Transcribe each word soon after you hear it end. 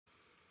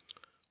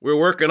We're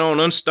working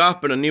on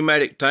unstopping a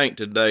pneumatic tank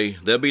today.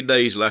 There'll be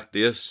days like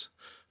this.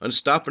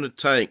 Unstopping the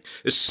tank.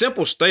 It's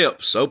simple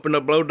steps. Open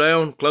the blow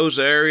down, close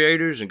the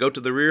aerators, and go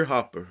to the rear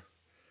hopper.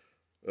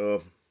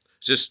 It's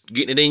just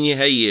getting it in your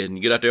head. And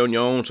you get out there on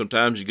your own.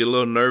 Sometimes you get a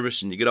little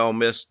nervous and you get all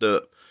messed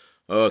up.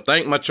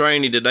 Thank my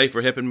training today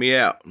for helping me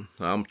out.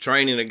 I'm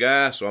training a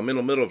guy, so I'm in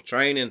the middle of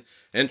training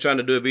and trying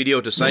to do a video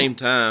at the same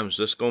time.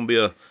 So it's going to be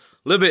a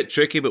little bit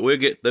tricky, but we'll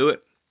get through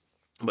it.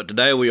 But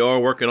today we are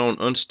working on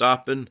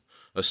unstopping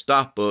a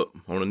stop up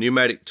on a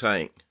pneumatic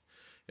tank,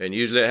 and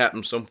usually it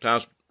happens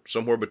sometimes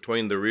somewhere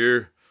between the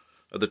rear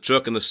of the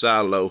truck and the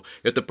silo.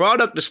 If the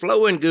product is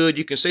flowing good,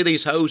 you can see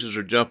these hoses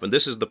are jumping.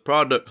 This is the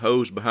product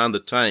hose behind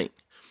the tank.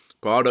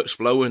 Product's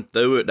flowing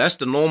through it. That's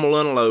the normal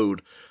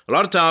unload. A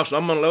lot of times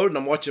when I'm unloading,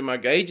 I'm watching my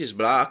gauges,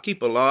 but I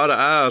keep a lot of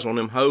eyes on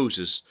them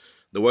hoses.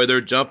 The way they're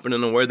jumping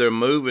and the way they're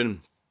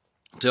moving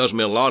tells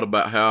me a lot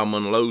about how I'm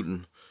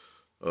unloading.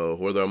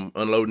 Whether I'm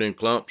unloading in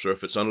clumps or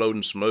if it's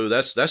unloading smooth.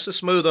 That's a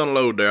smooth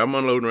unload there. I'm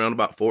unloading around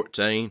about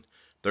 13,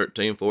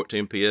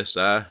 14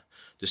 PSI.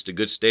 Just a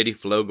good steady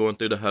flow going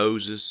through the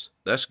hoses.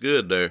 That's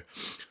good there.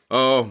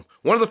 One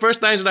of the first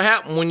things that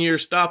happen when you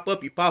stop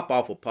up, your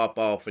pop-off will pop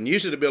off. And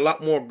usually it'll be a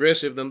lot more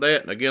aggressive than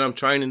that. And again, I'm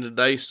training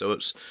today, so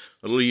it's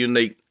a little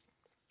unique.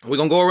 We're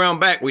going to go around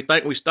back. We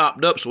think we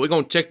stopped up, so we're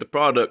going to check the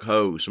product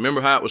hose.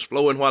 Remember how it was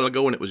flowing a while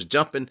ago and it was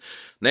jumping?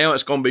 Now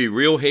it's going to be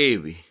real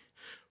heavy.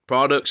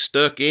 Product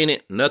stuck in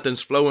it,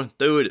 nothing's flowing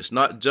through it, it's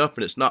not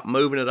jumping, it's not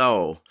moving at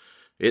all.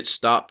 It's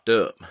stopped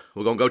up.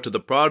 We're going to go to the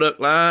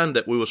product line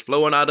that we was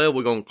flowing out of.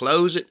 We're going to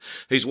close it.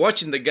 He's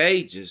watching the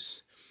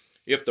gauges.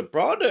 If the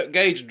product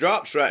gauge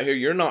drops right here,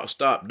 you're not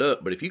stopped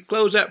up. But if you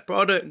close that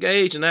product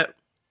gauge and that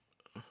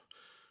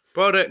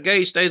product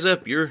gauge stays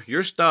up,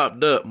 you're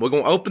stopped up. We're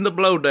going to open the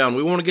blow down.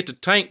 We want to get the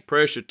tank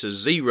pressure to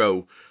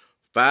 0,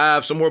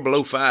 5, somewhere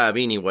below 5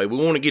 anyway. We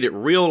want to get it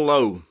real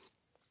low.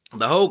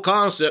 The whole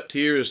concept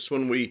here is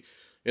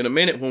in a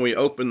minute when we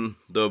open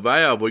the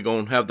valve, we're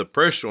going to have the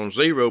pressure on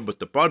 0, but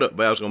the product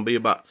valve is going to be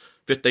about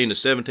 15 to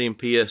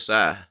 17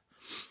 PSI.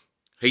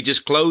 He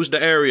just closed the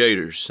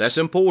aerators. That's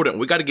important.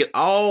 We got to get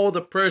all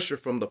the pressure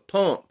from the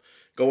pump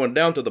going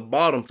down to the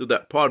bottom through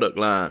that product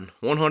line.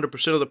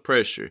 100% of the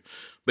pressure.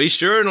 Be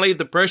sure and leave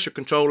the pressure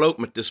control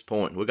open at this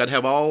point. We got to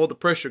have all the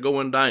pressure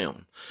going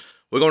down.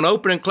 We're going to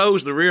open and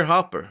close the rear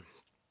hopper.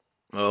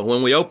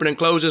 When we open and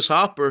close this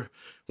hopper,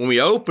 when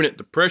we open it,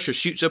 the pressure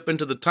shoots up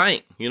into the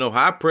tank. You know,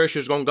 high pressure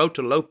is going to go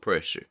to low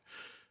pressure.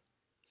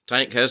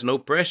 Tank has no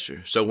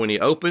pressure. So when he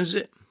opens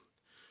it,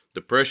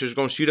 the pressure is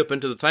going to shoot up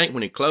into the tank.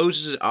 When he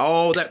closes it,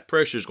 all that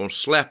pressure is going to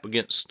slap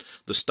against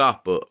the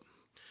stop up.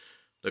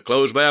 The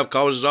closed valve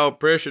causes all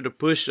pressure to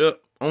push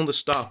up on the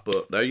stop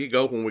up. There you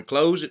go. When we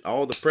close it,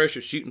 all the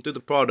pressure shooting through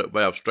the product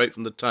valve straight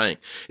from the tank.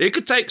 It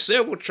could take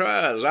several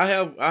tries. I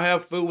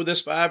have fooled with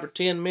this 5 or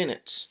 10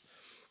 minutes.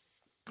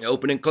 You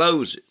open and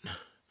close it.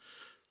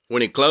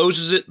 When he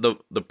closes it,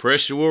 the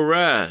pressure will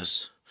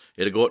rise.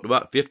 It'll go up to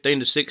about 15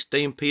 to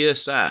 16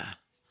 PSI.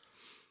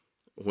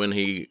 When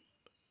he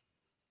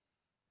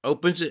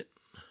opens it,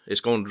 it's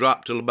going to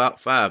drop till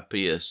about 5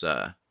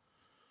 PSI.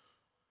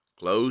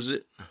 Close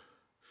it.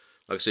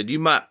 Like I said, you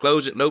might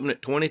close it and open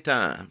it 20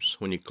 times.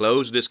 When you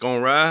close it, it's going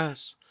to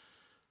rise.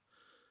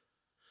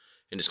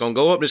 And it's going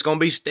to go up and it's going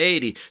to be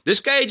steady.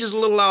 This gauge is a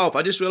little off.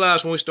 I just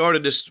realized when we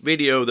started this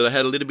video that I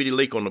had a little bitty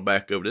leak on the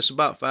back of it. It's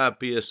about 5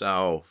 PSI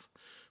off.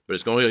 But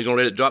he's going to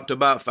let it drop to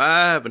about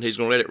 5, and he's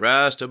going to let it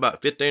rise to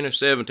about 15 or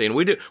 17.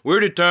 We're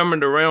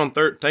determined around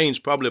 13 is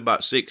probably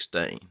about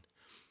 16.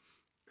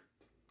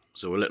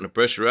 So we're letting the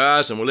pressure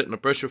rise, and we're letting the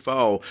pressure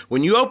fall.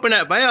 When you open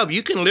that valve,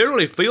 you can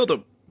literally feel the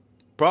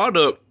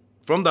product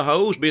from the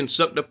hose being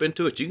sucked up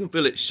into it. You can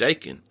feel it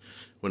shaking.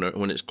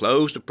 When it's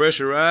closed, the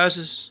pressure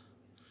rises.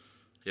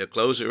 Yeah,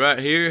 close it right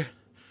here.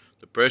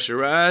 The pressure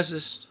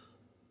rises.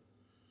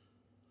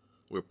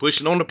 We're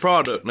pushing on the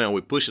product now.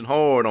 We're pushing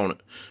hard on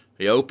it.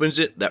 He opens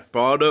it, that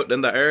product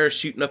and the air is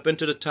shooting up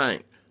into the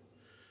tank.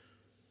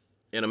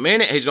 In a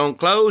minute, he's going to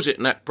close it,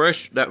 and that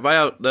pressure, that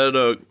valve,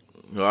 all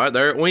right,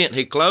 there it went.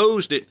 He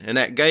closed it, and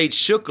that gauge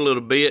shook a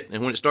little bit,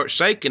 and when it starts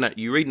shaking,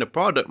 you're reading the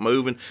product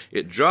moving,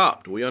 it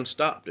dropped. We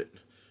unstopped it.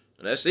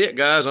 And that's it,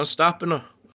 guys, unstopping a